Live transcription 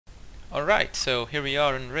Alright, so here we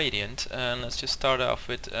are in Radiant, and let's just start off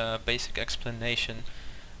with a basic explanation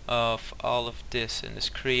of all of this in the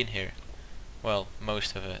screen here. Well,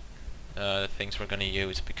 most of it. The things we're gonna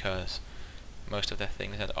use, because most of the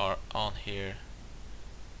things that are on here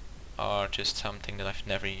are just something that I've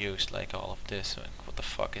never used, like all of this. What the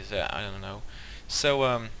fuck is that? I don't know.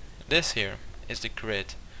 So this here is the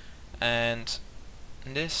grid, and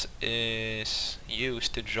this is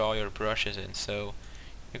used to draw your brushes in. So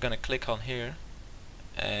you're gonna click on here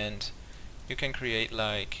and you can create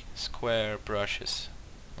like square brushes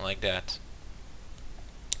like that.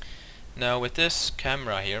 Now with this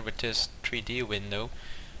camera here, with this 3D window,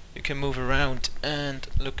 you can move around and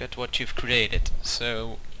look at what you've created.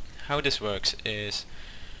 So how this works is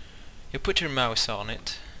you put your mouse on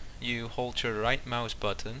it, you hold your right mouse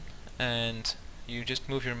button and you just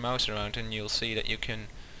move your mouse around, and you'll see that you can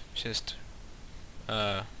just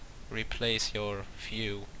replace your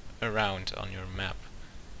view around on your map.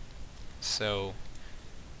 So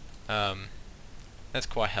that's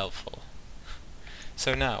quite helpful.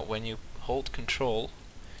 So now when you hold Control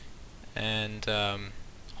and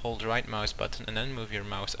hold right mouse button and then move your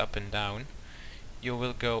mouse up and down, you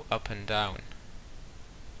will go up and down.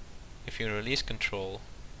 If you release Control,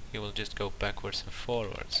 you will just go backwards and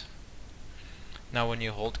forwards. Now when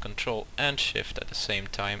you hold Control and Shift at the same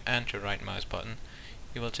time and your right mouse button,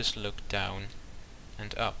 you will just look down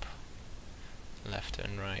and up, left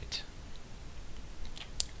and right.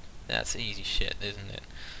 That's easy shit, isn't it?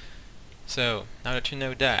 So now that you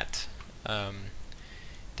know that,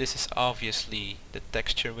 this is obviously the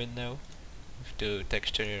texture window to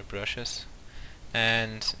texture your brushes,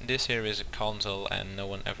 and this here is a console and no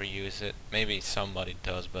one ever uses it. Maybe somebody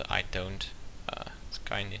does, but I don't. It's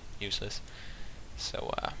kinda useless.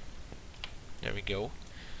 So there we go.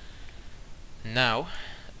 Now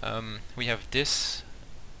we have this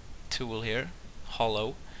tool here,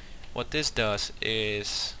 Hollow. What this does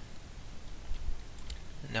is,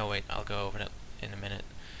 no wait, I'll go over that in a minute.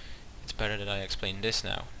 It's better that I explain this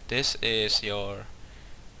now. This is your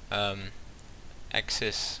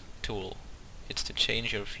axis tool. It's to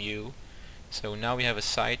change your view. So now we have a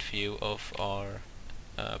side view of our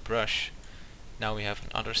brush. Now we have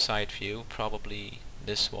another side view, probably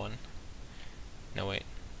this one. No wait,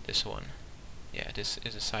 this one. Yeah, this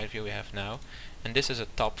is a side view we have now. And this is a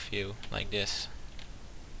top view, like this.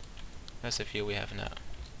 That's the view we have now.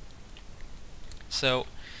 So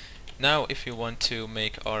now if you want to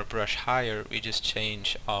make our brush higher, we just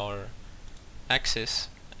change our axis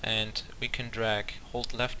and we can drag,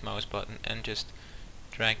 hold left mouse button and just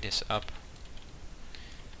drag this up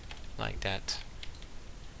like that.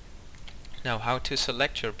 Now how to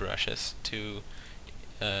select your brushes to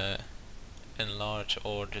enlarge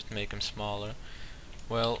or just make them smaller?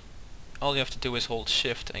 Well, all you have to do is hold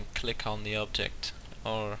Shift and click on the object,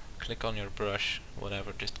 or click on your brush,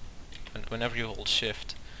 whatever. Just whenever you hold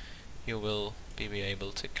Shift, you will be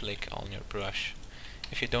able to click on your brush.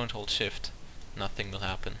 If you don't hold Shift, nothing will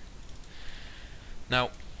happen.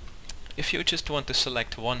 Now if you just want to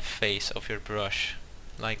select one face of your brush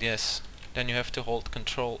like this, then you have to hold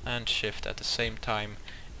Control and Shift at the same time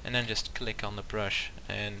and then just click on the brush,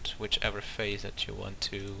 and whichever face that you want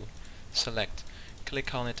to select,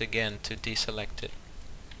 click on it again to deselect it.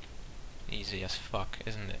 Easy as fuck,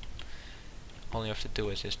 isn't it? All you have to do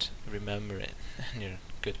is just remember it and you're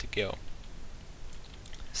good to go.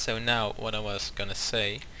 So now what I was gonna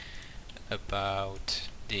say about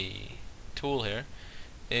the tool here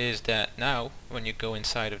is that now when you go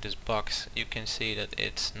inside of this box, you can see that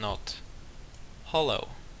it's not hollow.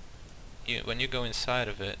 When you go inside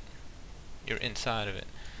of it, you're inside of it.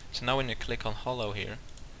 So now when you click on Hollow here,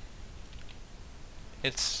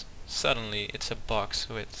 it's suddenly it's a box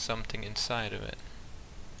with something inside of it.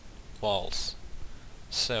 Walls.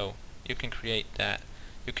 So you can create that.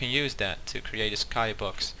 You can use that to create a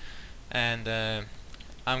skybox, and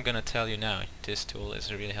I'm gonna tell you now, this tool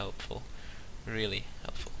is really helpful. Really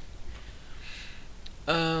helpful.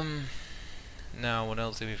 Now what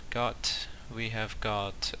else do we've got? We have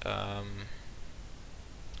got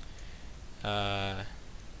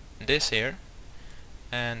this here,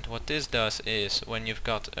 and what this does is when you've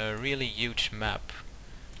got a really huge map,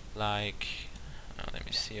 like let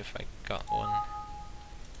me see if I got one.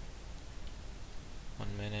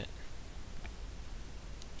 1 minute.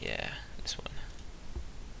 Yeah, this one.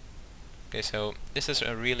 Okay, so this is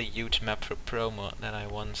a really huge map for promo that I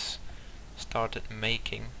once started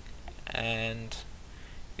making, and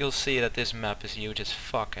you'll see that this map is huge as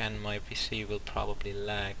fuck and my PC will probably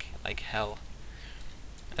lag like hell.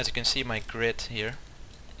 As you can see, my grid here,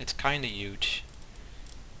 it's kinda huge.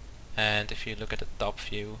 And if you look at the top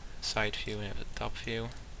view, side view and the top view,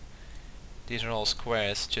 these are all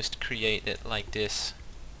squares just created like this,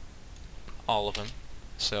 all of them.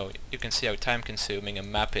 So you can see how time consuming a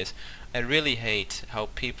map is. I really hate how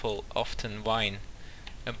people often whine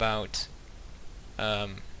about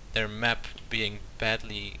their map being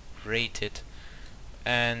badly rated,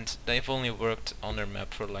 and they've only worked on their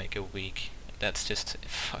map for like a week. That's just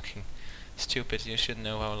fucking stupid. You should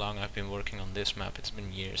know how long I've been working on this map. It's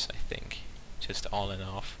been years, I think, just on and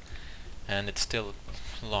off, and it's still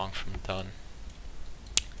long from done.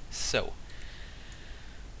 So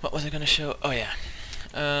what was I gonna show? Oh yeah,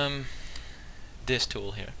 this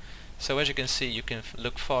tool here. So as you can see, you can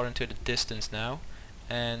look far into the distance now,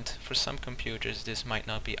 and for some computers this might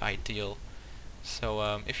not be ideal.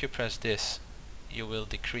 So if you press this, you will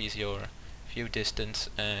decrease your view distance,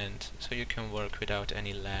 and so you can work without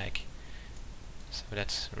any lag. So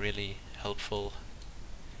that's really helpful.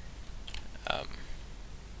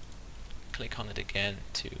 Click on it again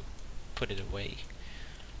to put it away.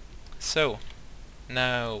 So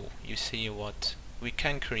now you see what we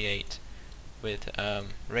can create with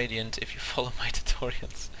Radiant if you follow my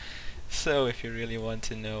tutorials. So if you really want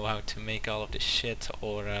to know how to make all of this shit,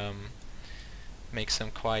 or make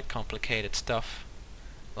some quite complicated stuff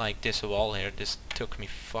like this wall here, this took me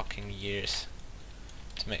fucking years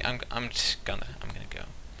to make. I'm gonna go.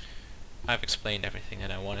 I've explained everything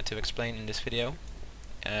that I wanted to explain in this video,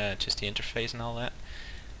 just the interface and all that.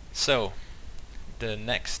 So the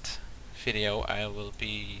next video I will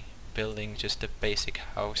be building just a basic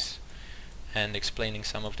house and explaining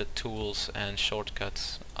some of the tools and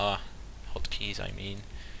shortcuts, hotkeys I mean,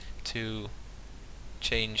 to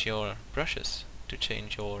change your brushes, to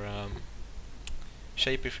change your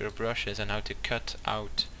shape of your brushes, and how to cut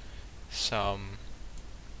out some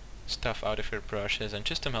stuff out of your brushes, and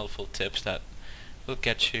just some helpful tips that will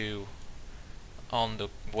get you on the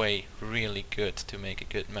way really good to make a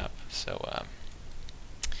good map. So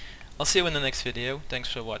I'll see you in the next video.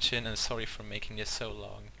 Thanks for watching, and sorry for making this so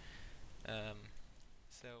long.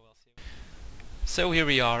 So here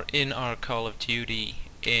we are in our Call of Duty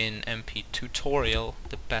in MP tutorial,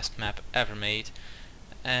 the best map ever made.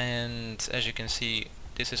 And as you can see,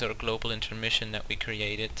 this is our global intermission that we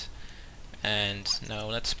created. And now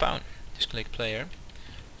let's spawn. Just click player,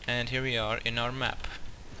 and here we are in our map.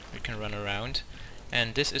 We can run around,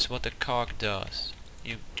 and this is what the cog does.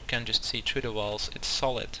 You can just see through the walls. It's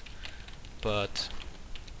solid, but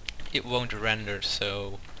it won't render,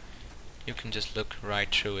 so you can just look right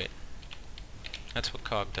through it. That's what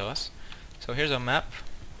cog does. So here's our map,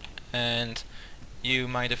 and you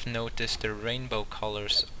might have noticed the rainbow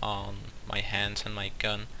colors on my hands and my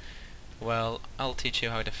gun. Well, I'll teach you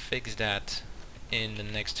how to fix that in the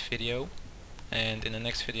next video, and in the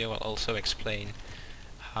next video I'll also explain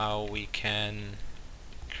how we can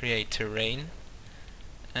create terrain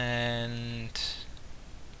and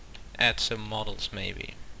add some models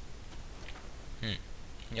maybe.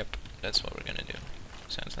 Yep, that's what we're gonna do.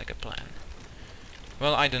 Sounds like a plan.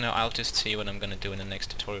 Well, I don't know, I'll just see what I'm gonna do in the next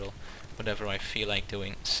tutorial, whatever I feel like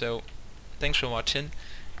doing. So, thanks for watching,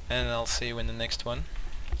 and I'll see you in the next one.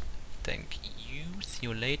 Thank you, see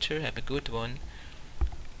you later, have a good one,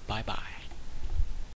 bye bye.